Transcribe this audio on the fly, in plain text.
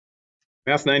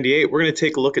Math 98, we're going to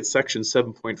take a look at section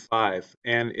 7.5.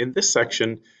 And in this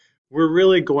section, we're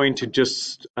really going to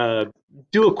just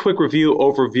do a quick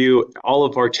overview, all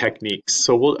of our techniques.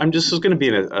 So this is going to be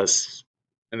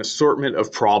an assortment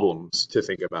of problems to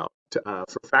think about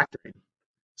for factoring.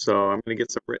 So I'm going to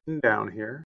get some written down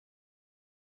here,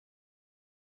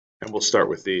 and we'll start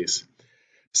with these.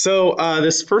 So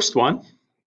this first one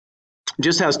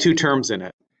just has two terms in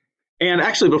it. And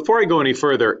actually, before I go any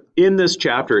further, in this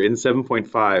chapter, in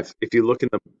 7.5, if you look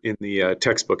in the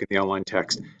textbook, in the online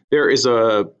text, there is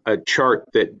a chart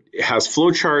that has flow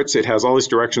charts. It has all these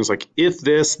directions like, if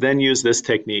this, then use this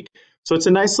technique. So it's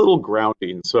a nice little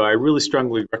grounding. So I really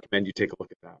strongly recommend you take a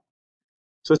look at that.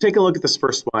 So take a look at this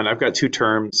first one. I've got two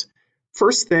terms.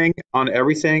 First thing on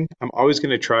everything, I'm always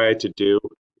going to try to do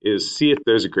is see if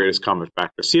there's a greatest common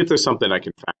factor. See if there's something I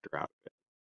can factor out of it.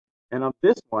 And on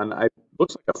this one, it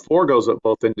looks like a 4 goes up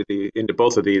into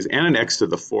both of these and an x to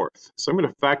the fourth. So I'm going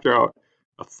to factor out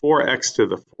a 4x to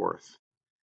the fourth.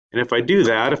 And if I do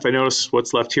that, if I notice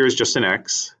what's left here is just an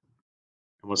x,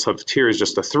 and what's left here is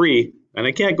just a 3, and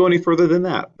I can't go any further than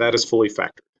that. That is fully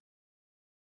factored.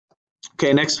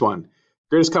 Okay, next one.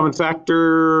 Greatest common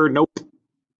factor, nope.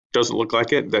 Doesn't look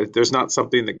like it. There's not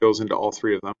something that goes into all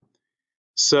three of them.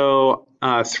 So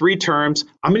 3 terms,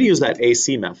 I'm going to use that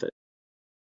AC method,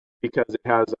 because it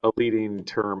has a leading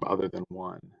term other than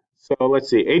 1. So let's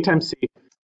see, A times C,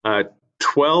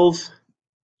 12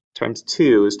 times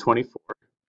 2 is 24.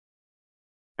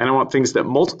 And I want things that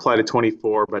multiply to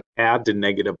 24 but add to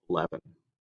negative 11.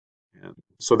 And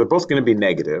so they're both going to be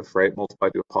negative, right? Multiply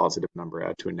to a positive number,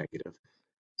 add to a negative.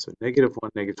 So negative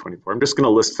 1, negative 24. I'm just going to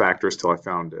list factors till I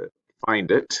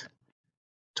find it.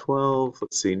 12,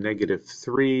 let's see, negative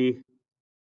 3,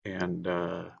 and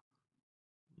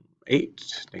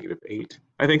 8, negative 8.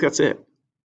 I think that's it.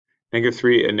 Negative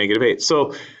 3 and negative 8.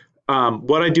 So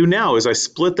what I do now is I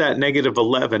split that negative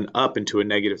 11 up into a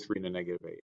negative 3 and a negative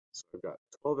 8. So I've got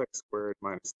 12x squared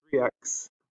minus 3x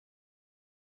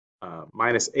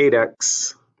minus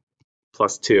 8x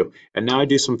plus 2. And now I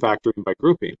do some factoring by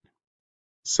grouping.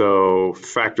 So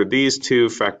factor these two,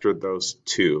 factor those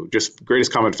two. Just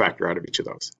greatest common factor out of each of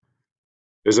those.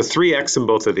 There's a 3x in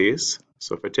both of these.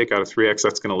 So if I take out a 3x,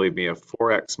 that's going to leave me a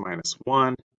 4x minus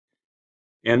 1.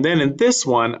 And then in this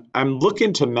one, I'm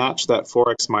looking to match that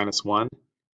 4x minus 1.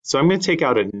 So I'm going to take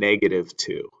out a negative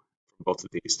 2 from both of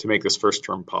these to make this first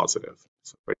term positive.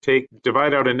 So if I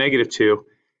divide out a negative 2,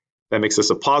 that makes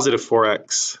this a positive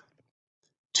 4x.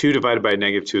 2 divided by a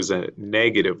negative 2 is a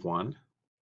negative 1.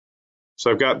 So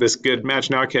I've got this good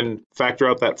match. Now I can factor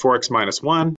out that 4x minus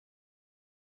 1.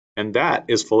 And that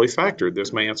is fully factored.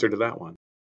 There's my answer to that one.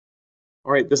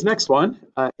 All right, this next one,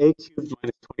 a cubed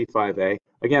minus 25a.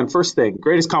 Again, first thing,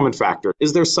 greatest common factor.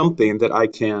 Is there something that I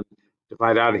can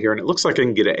divide out of here? And it looks like I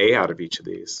can get an a out of each of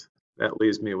these. That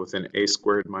leaves me with an a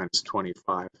squared minus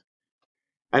 25.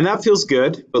 And that feels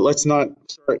good, but let's not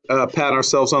start patting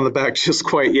ourselves on the back just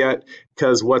quite yet,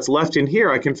 because what's left in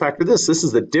here, I can factor this. This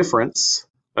is the difference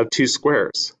of two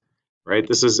squares, right?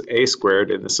 This is a squared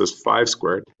and this is 5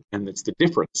 squared, and it's the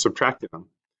difference, subtracting them.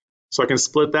 So I can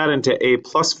split that into a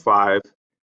plus 5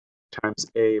 times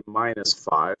a minus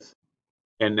 5.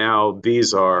 And now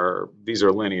these are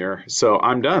linear. So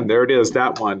I'm done. There it is.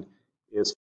 That one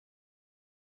is.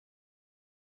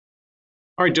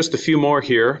 All right, just a few more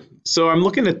here. So I'm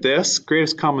looking at this.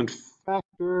 Greatest common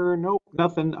factor. Nope,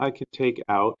 nothing I can take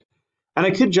out. And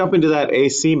I could jump into that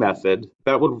AC method.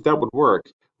 That would work.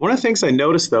 One of the things I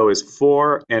noticed, though, is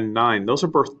 4 and 9. Those are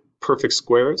both perfect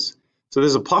squares. So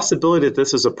there's a possibility that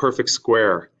this is a perfect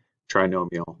square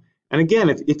trinomial. And again,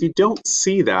 if you don't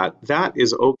see that, that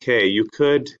is okay. You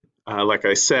could, like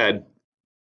I said,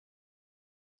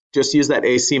 just use that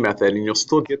AC method and you'll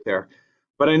still get there.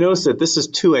 But I noticed that this is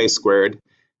 2a squared,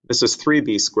 this is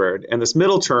 3b squared, and this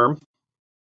middle term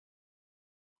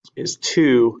is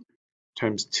 2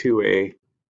 times 2a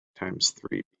times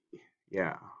 3b.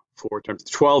 Yeah, 4 times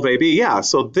 12ab. Yeah,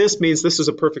 so this means this is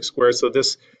a perfect square, so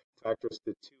this factors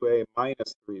to 2a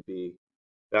minus 3b,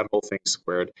 that whole thing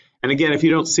squared. And again, if you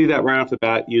don't see that right off the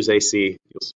bat, use AC.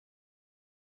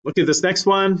 Look at this next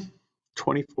one,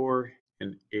 24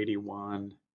 and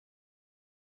 81.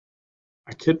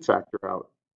 I could factor out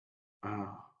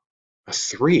a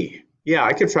 3. Yeah,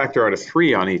 I could factor out a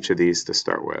 3 on each of these to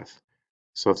start with.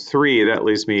 So 3, that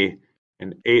leaves me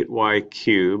an 8y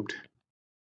cubed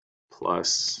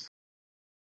plus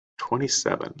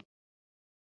 27.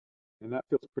 And that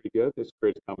feels pretty good. That's a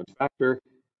great common factor.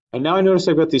 And now I notice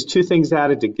I've got these two things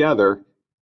added together.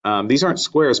 These aren't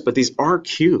squares, but these are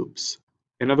cubes.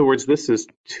 In other words, this is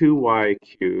 2y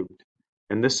cubed,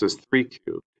 and this is 3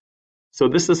 cubed. So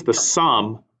this is the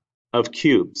sum of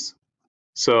cubes.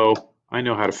 So I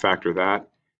know how to factor that.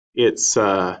 It's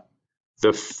the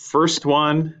first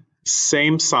one,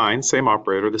 same sign, same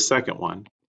operator, the second one,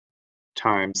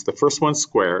 times the first one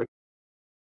squared,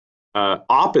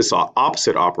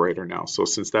 opposite operator now. So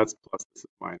since that's plus, this is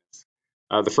minus.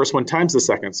 The first one times the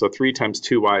second, so 3 times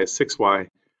 2y is 6y,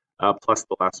 plus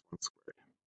the last one squared.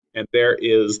 And there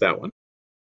is that one.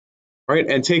 All right,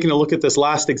 and taking a look at this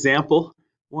last example,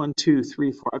 1, 2,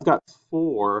 3, 4. I've got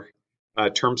 4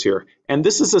 terms here. And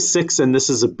this is a 6 and this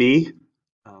is a b.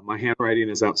 My handwriting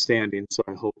is outstanding, so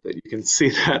I hope that you can see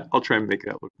that. I'll try and make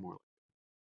that look more like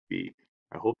b.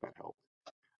 I hope that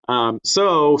helps.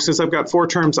 So since I've got 4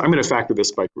 terms, I'm going to factor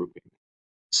this by grouping.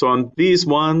 So on these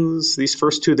ones, these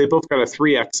first two, they both got a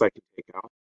 3x I can take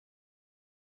out.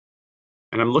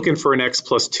 And I'm looking for an x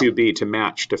plus 2b to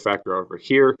match to factor over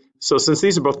here. So since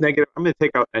these are both negative, I'm going to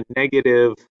take out a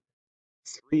negative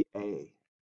 3a.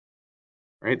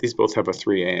 Right? These both have a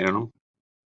 3a in them.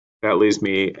 That leaves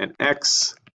me an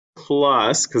x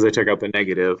plus, because I took out the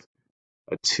negative,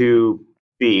 a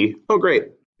 2b. Oh,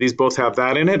 great. These both have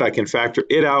that in it. I can factor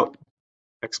it out.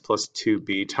 X plus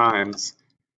 2b times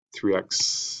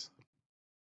 3x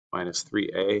minus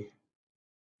 3a.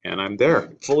 And I'm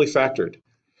there, fully factored.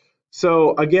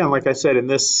 So again, like I said, in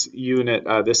this unit,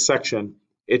 this section,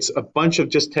 it's a bunch of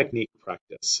just technique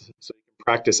practice. So you can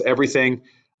practice everything.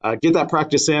 Get that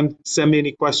practice in, send me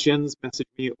any questions, message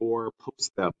me, or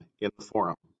post them in the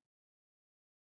forum.